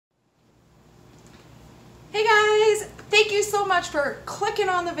Hey guys! Thank you so much for clicking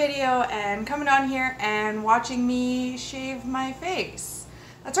on the video and coming on here and watching me shave my face.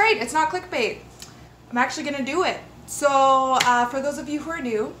 That's right, it's not clickbait. I'm actually gonna do it. So for those of you who are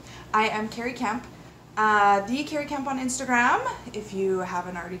new, I am Kari Kemp, the Kari Kemp on Instagram. If you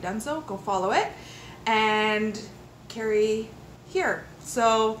haven't already done so, go follow it. And Kari here.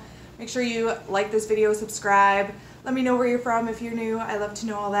 So make sure you like this video, subscribe. Let me know where you're from if you're new. I love to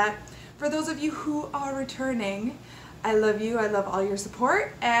know all that. For those of you who are returning, I love you. I love all your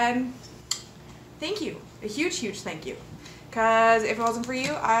support and thank you. A huge, huge thank you. Because if it wasn't for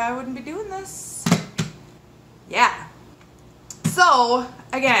you, I wouldn't be doing this. Yeah. So,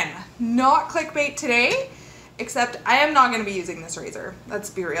 again, not clickbait today, except I am not going to be using this razor.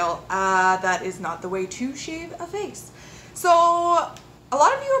 Let's be real. That is not the way to shave a face. So, a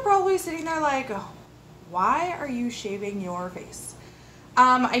lot of you are probably sitting there like, why are you shaving your face?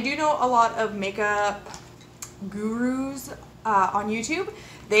 I do know a lot of makeup gurus on YouTube.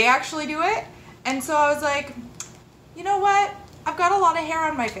 They actually do it. And so I was like, you know what? I've got a lot of hair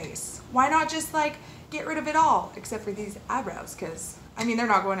on my face. Why not just like get rid of it all? Except for these eyebrows, because I mean, they're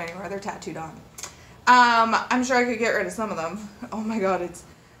not going anywhere. They're tattooed on. I'm sure I could get rid of some of them. Oh my God,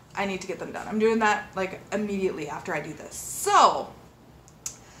 I need to get them done. I'm doing that like immediately after I do this. So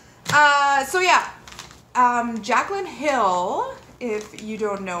yeah, Jaclyn Hill, if you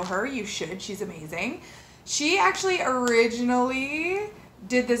don't know her, you should. She's amazing. She actually originally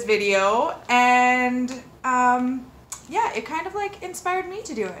did this video and yeah, it kind of like inspired me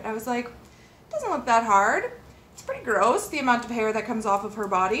to do it. I was like, it doesn't look that hard. It's pretty gross, the amount of hair that comes off of her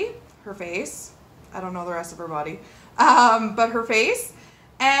body, her face. I don't know the rest of her body, but her face.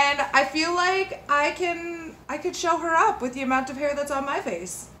 And I feel like I could show her up with the amount of hair that's on my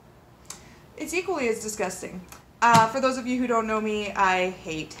face. It's equally as disgusting. For those of you who don't know me, I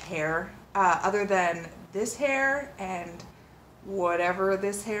hate hair. Other than this hair and whatever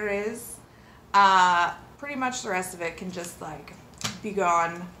this hair is, pretty much the rest of it can just like be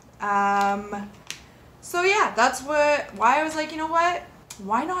gone. So yeah, that's why I was like, you know what?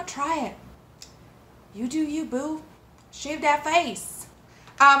 Why not try it? You do you, boo. Shave that face.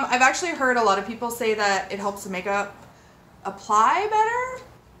 I've actually heard a lot of people say that it helps the makeup apply better.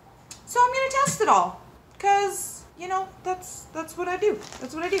 So I'm gonna test it all, cause you know that's what I do.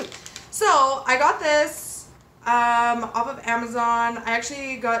 That's what I do. So I got this off of Amazon. I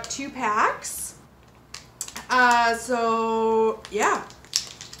actually got 2 packs. So yeah,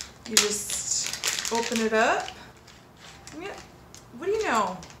 you just open it up. What do you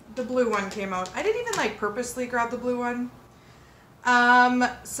know? The blue one came out. I didn't even like purposely grab the blue one.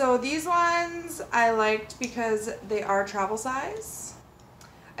 So these ones I liked because they are travel size.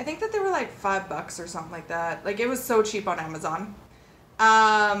 I think that they were like $5 or something like that. Like it was so cheap on Amazon.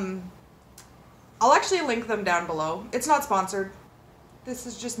 I'll actually link them down below. It's not sponsored. This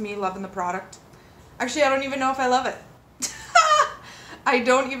is just me loving the product. Actually, I don't even know if I love it. I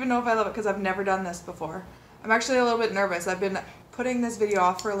don't even know if I love it because I've never done this before. I'm actually a little bit nervous. I've been putting this video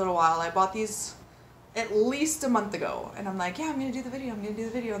off for a little while. I bought these at least a month ago. And I'm like, yeah, I'm going to do the video. I'm going to do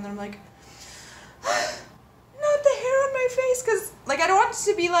the video. And then I'm like, not the hair on my face. Because, like, I don't want it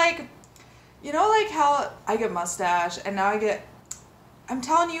to be like, you know, like how I get mustache and now I'm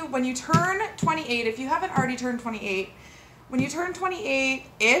telling you, when you turn 28, if you haven't already turned 28, when you turn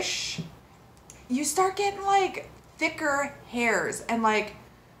 28-ish, you start getting like thicker hairs. And like,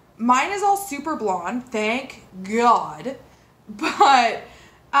 mine is all super blonde, thank God. But,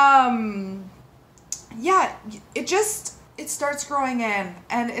 yeah, it starts growing in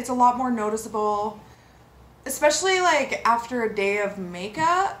and it's a lot more noticeable, especially like after a day of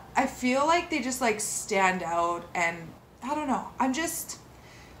makeup. I feel like they just like stand out and I don't know.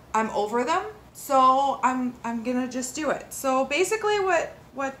 I'm over them. So I'm gonna just do it. So basically what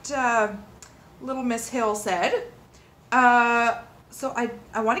little Miss Hill said, so I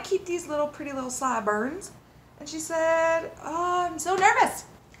want to keep these little pretty little sideburns. And she said, oh, I'm so nervous.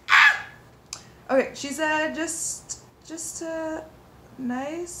 Ah! Okay, she said just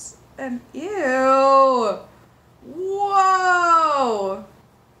nice and ew. Whoa.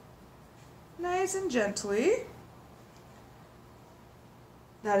 Nice and gently.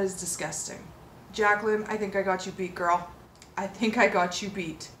 That is disgusting. Jaclyn, I think I got you beat, girl. I think I got you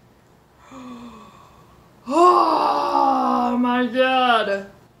beat. Oh my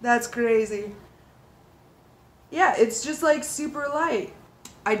God. That's crazy. Yeah, it's just like super light.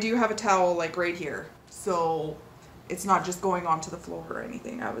 I do have a towel like right here, so it's not just going onto the floor or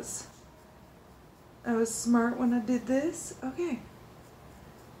anything. I was smart when I did this. Okay.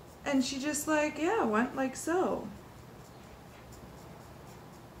 And she just like, yeah, went like so.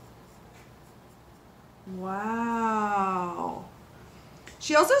 Wow.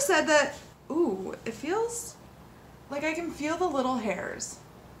 She also said that, ooh, it feels like I can feel the little hairs.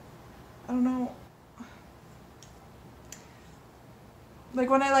 I don't know. Like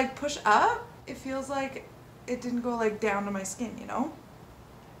when I like push up, it feels like it didn't go like down to my skin, you know?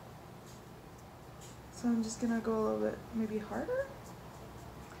 So I'm just gonna go a little bit maybe harder.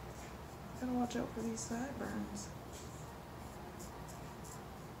 Gotta watch out for these sideburns.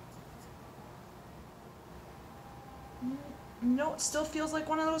 No, it still feels like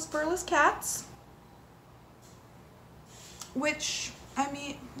one of those furless cats. Which, I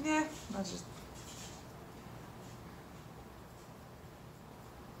mean, yeah, that's just...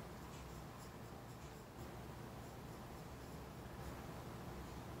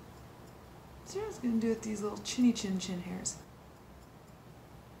 So what I was gonna do with these little chinny chin hairs.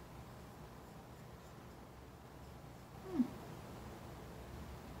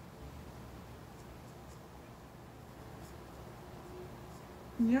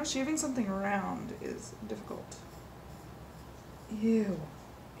 You know, shaving something around is difficult. Ew.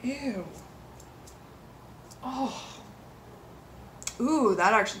 Ew. Oh. Ooh,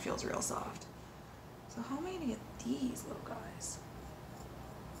 that actually feels real soft. So how am I gonna get these little guys?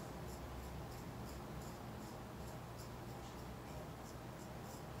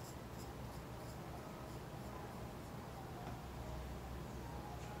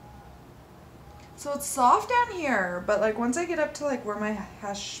 So it's soft down here, but like once I get up to like where my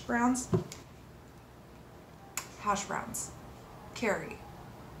hash browns, Kari,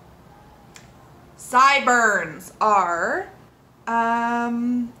 sideburns are,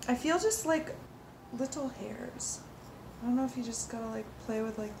 I feel just like little hairs. I don't know if you just gotta like play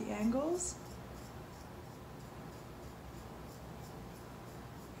with like the angles.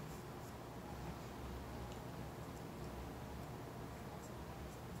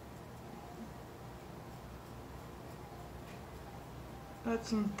 Got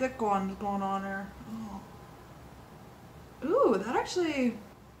some thick ones going on there. Oh. Ooh, that actually,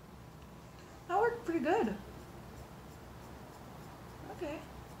 that worked pretty good. Okay.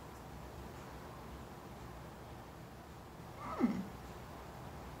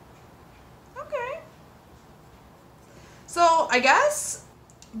 Okay. So I guess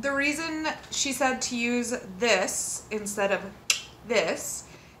the reason she said to use this instead of this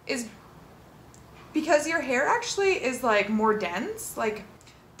is because your hair actually is like more dense, like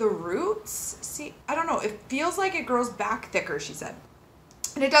the roots, see, I don't know, it feels like it grows back thicker, she said.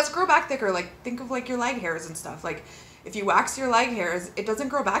 And it does grow back thicker, like think of like your leg hairs and stuff. Like if you wax your leg hairs, it doesn't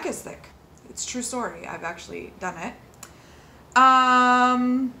grow back as thick. It's true story, I've actually done it.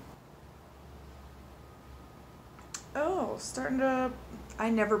 Oh, starting to, I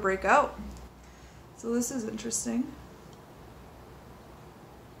never break out. So this is interesting.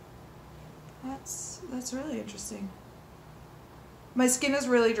 That's really interesting. My skin is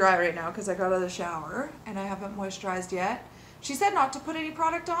really dry right now because I got out of the shower and I haven't moisturized yet. She said not to put any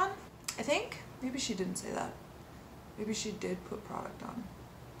product on, I think. Maybe she didn't say that. Maybe she did put product on.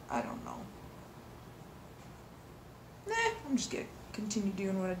 I don't know. Nah, I'm just gonna continue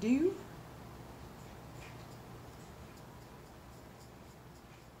doing what I do.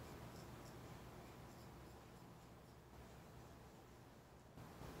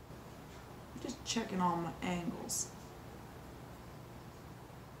 Just checking all my angles.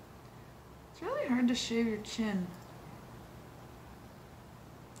 It's really hard to shave your chin.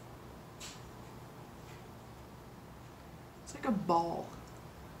 It's like a ball,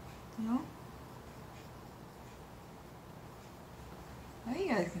 you know? I think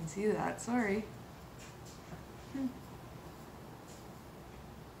you guys can see that, sorry.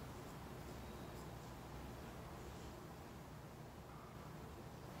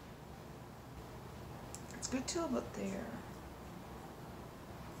 It's good till about there.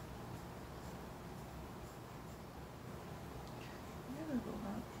 Never go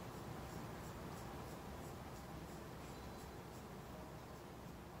up.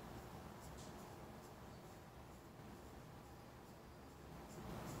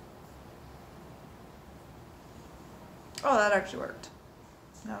 Oh, that actually worked.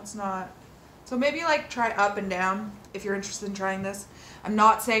 No, it's not. So maybe like try up and down if you're interested in trying this. I'm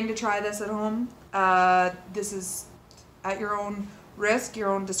not saying to try this at home. This is at your own risk, your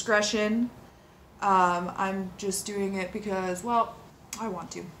own discretion. I'm just doing it because, well, I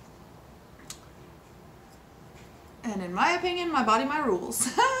want to. And in my opinion, my body, my rules.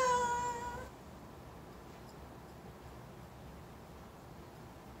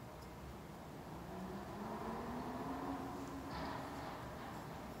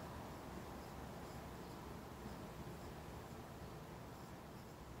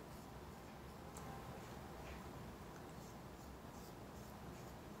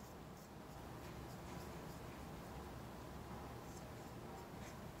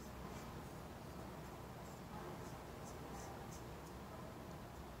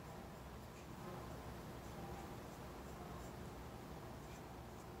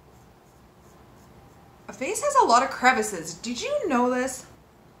 A face has a lot of crevices. Did you know this?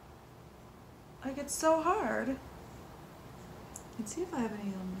 Like, it's so hard. Let's see if I have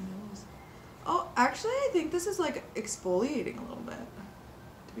any on my nose. Oh, actually, I think this is like exfoliating a little bit,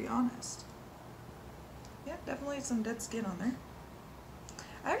 to be honest. Yeah, definitely some dead skin on there.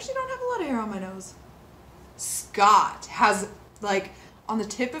 I actually don't have a lot of hair on my nose. Scott has, like, on the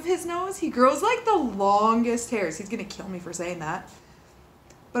tip of his nose, he grows like the longest hairs. He's gonna kill me for saying that.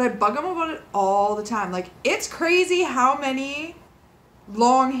 But I bug him about it all the time. Like, it's crazy how many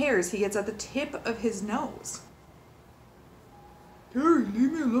long hairs he gets at the tip of his nose. Kari,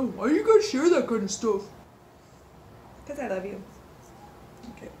 leave me alone. Why you gotta share that kind of stuff? Because I love you.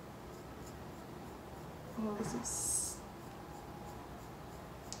 Okay. Oh, this is...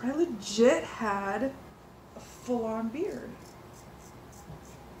 I legit had a full-on beard.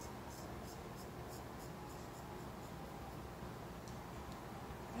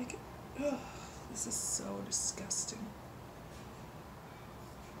 Like, ugh, this is so disgusting.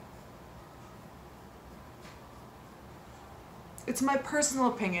 It's my personal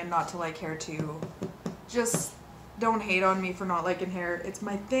opinion not to like hair too. Just don't hate on me for not liking hair. It's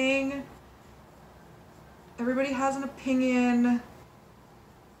my thing. Everybody has an opinion.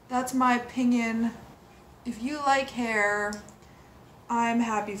 That's my opinion. If you like hair, I'm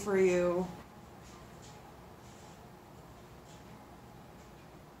happy for you.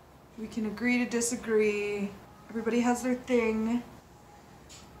 We can agree to disagree. Everybody has their thing.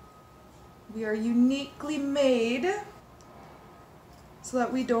 We are uniquely made so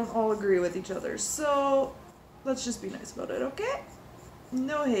that we don't all agree with each other. So let's just be nice about it, okay?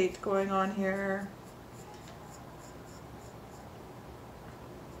 No hate going on here.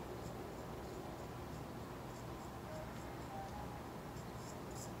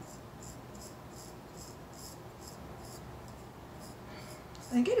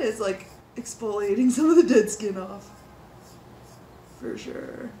 I think it is like exfoliating some of the dead skin off. For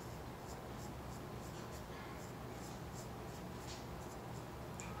sure.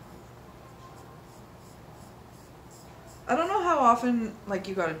 I don't know how often like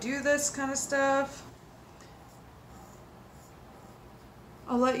you gotta do this kind of stuff.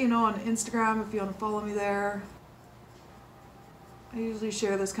 I'll let you know on Instagram if you want to follow me there. I usually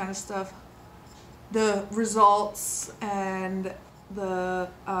share this kind of stuff. The results and the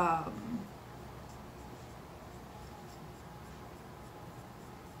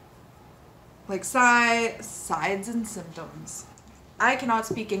like sides and symptoms. I cannot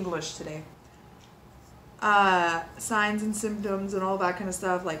speak English today. Signs and symptoms and all that kind of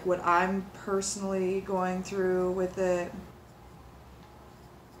stuff, like what I'm personally going through with it.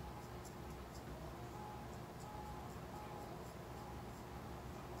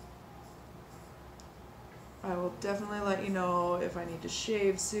 I will definitely let you know if I need to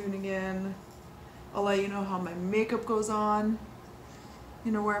shave soon again. I'll let you know how my makeup goes on.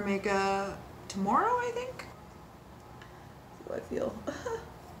 I'm gonna wear makeup tomorrow, I think. That's how I feel.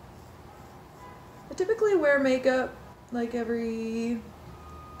 I typically wear makeup like every,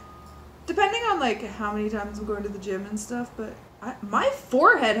 depending on like how many times I'm going to the gym and stuff, but my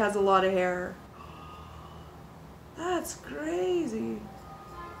forehead has a lot of hair. That's crazy.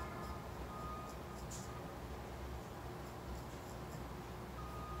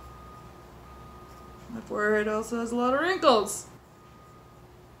 My forehead also has a lot of wrinkles.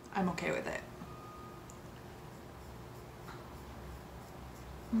 I'm okay with it.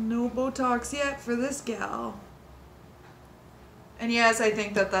 No Botox yet for this gal. And yes, I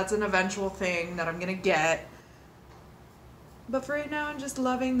think that that's an eventual thing that I'm gonna get. But for right now, I'm just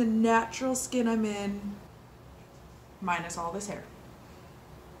loving the natural skin I'm in, minus all this hair.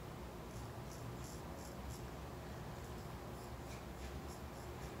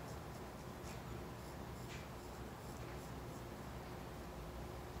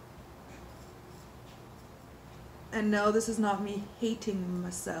 And no, this is not me hating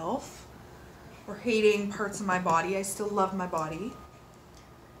myself or hating parts of my body. I still love my body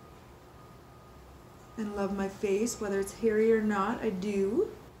and love my face, whether it's hairy or not, I do.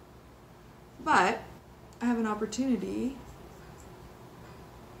 But I have an opportunity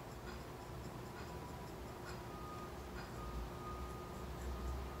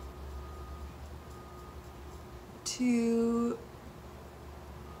to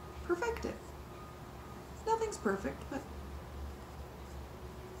perfect it. Nothing's perfect, but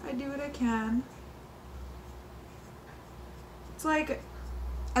I do what I can. It's like,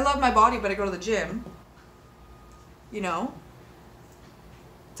 I love my body, but I go to the gym. You know?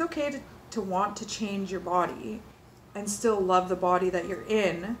 It's okay to want to change your body and still love the body that you're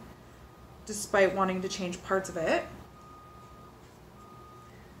in, despite wanting to change parts of it.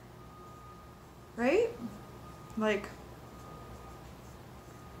 right? Like,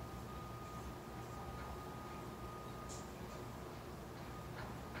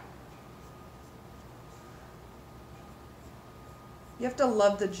 you have to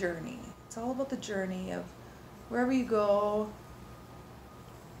love the journey. It's all about the journey of wherever you go.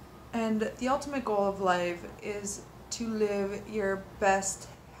 And the ultimate goal of life is to live your best,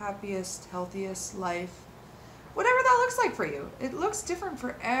 happiest, healthiest life. Whatever that looks like for you. It looks different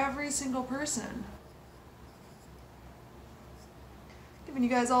for every single person. Giving you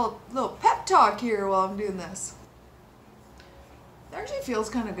guys all a little pep talk here while I'm doing this. It actually feels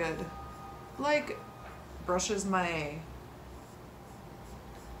kind of good. Like, brushes my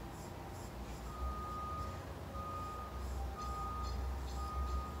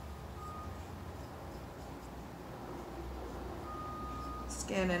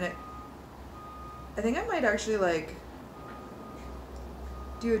skin, and it, I think I might actually like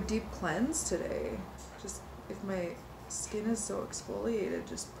do a deep cleanse today. Just if my skin is so exfoliated,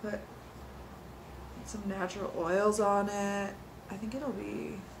 just put some natural oils on it. I think it'll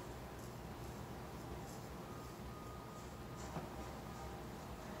be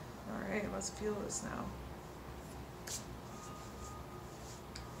alright. Let's feel this now.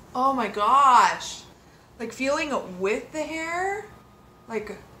 Oh my gosh, like feeling it with the hair,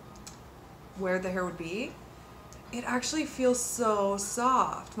 like where the hair would be, it actually feels so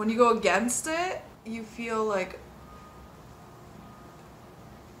soft. When you go against it, you feel like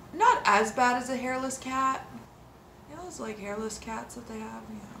not as bad as a hairless cat. You know those like hairless cats that they have?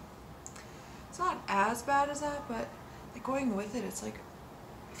 You know, it's not as bad as that, but like going with it, it's like,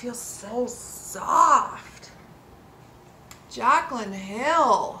 it feels so soft. Jaclyn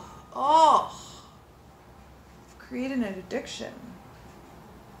Hill. Oh, I've created an addiction.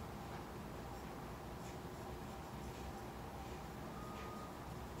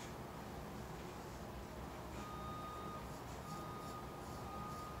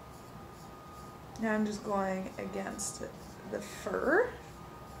 Now I'm just going against the fur.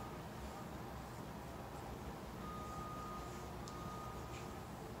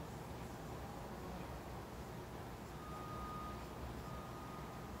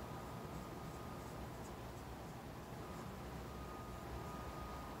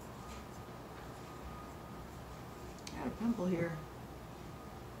 Got a pimple here.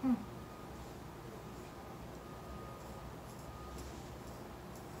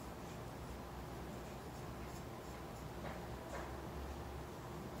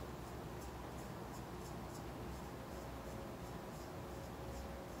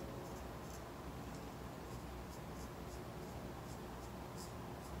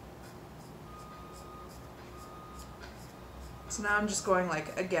 So now I'm just going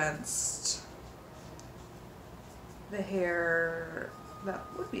like against the hair that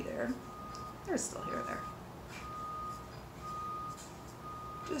would be there. There's still hair there.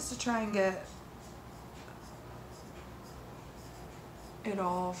 Just to try and get it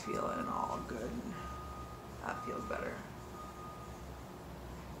all feeling all good. That feels better.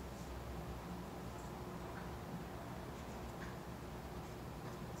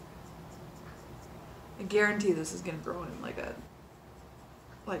 I guarantee this is gonna grow in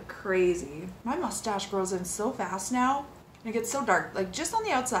like crazy. My mustache grows in so fast now, and it gets so dark, like just on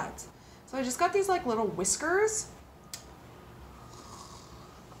the outsides. So I just got these like little whiskers.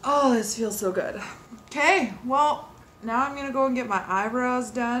 Oh, this feels so good. Okay, well, now I'm gonna go and get my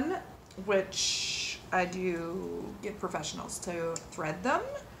eyebrows done, which I do get professionals to thread them.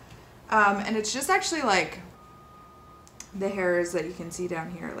 And it's just actually like the hairs that you can see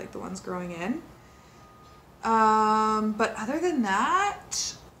down here, like the ones growing in. But other than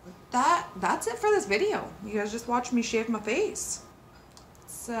that, that's it for this video. You guys just watched me shave my face.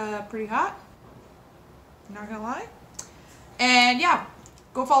 It's pretty hot, not gonna lie. And yeah,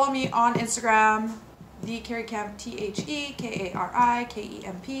 go follow me on Instagram, the Kari Kemp,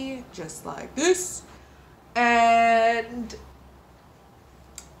 TheKarikemp, just like this. And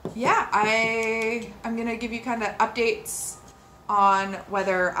yeah, I'm gonna give you kind of updates on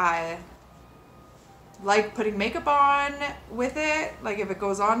whether I like putting makeup on with it, like if it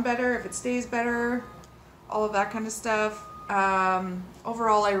goes on better, if it stays better, all of that kind of stuff.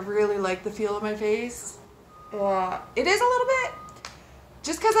 Overall, I really like the feel of my face. It is a little bit,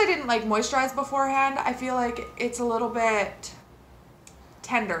 just because I didn't like moisturize beforehand, I feel like it's a little bit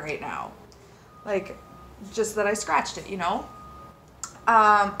tender right now. Like, just that I scratched it, you know?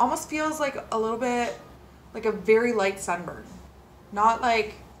 Almost feels like a little bit like a very light sunburn. Not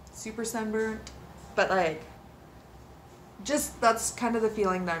like super sunburnt, but like, just that's kind of the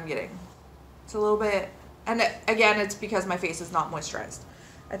feeling that I'm getting. It's a little bit, and again, it's because my face is not moisturized.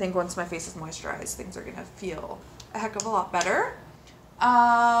 I think once my face is moisturized, things are gonna feel a heck of a lot better.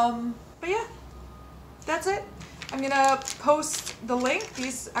 But yeah, that's it. I'm gonna post the link.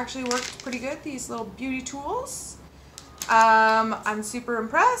 These actually worked pretty good, these little beauty tools. I'm super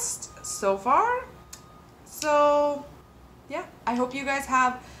impressed so far. So yeah, I hope you guys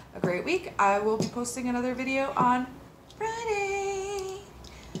have a great week. I will be posting another video on Friday.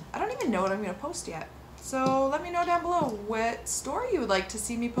 I don't even know what I'm gonna post yet. So let me know down below what store you would like to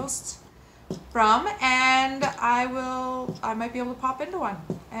see me post from, and I might be able to pop into one.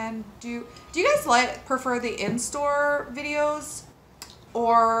 And do you guys prefer the in-store videos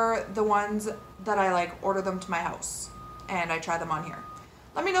or the ones that I like order them to my house and I try them on here?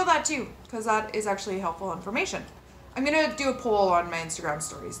 Let me know that too, because that is actually helpful information. I'm gonna do a poll on my Instagram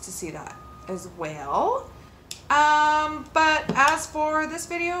stories to see that as well. But as for this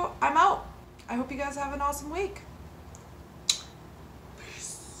video, I'm out. I hope you guys have an awesome week.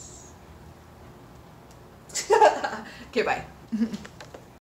 Peace. Okay, bye.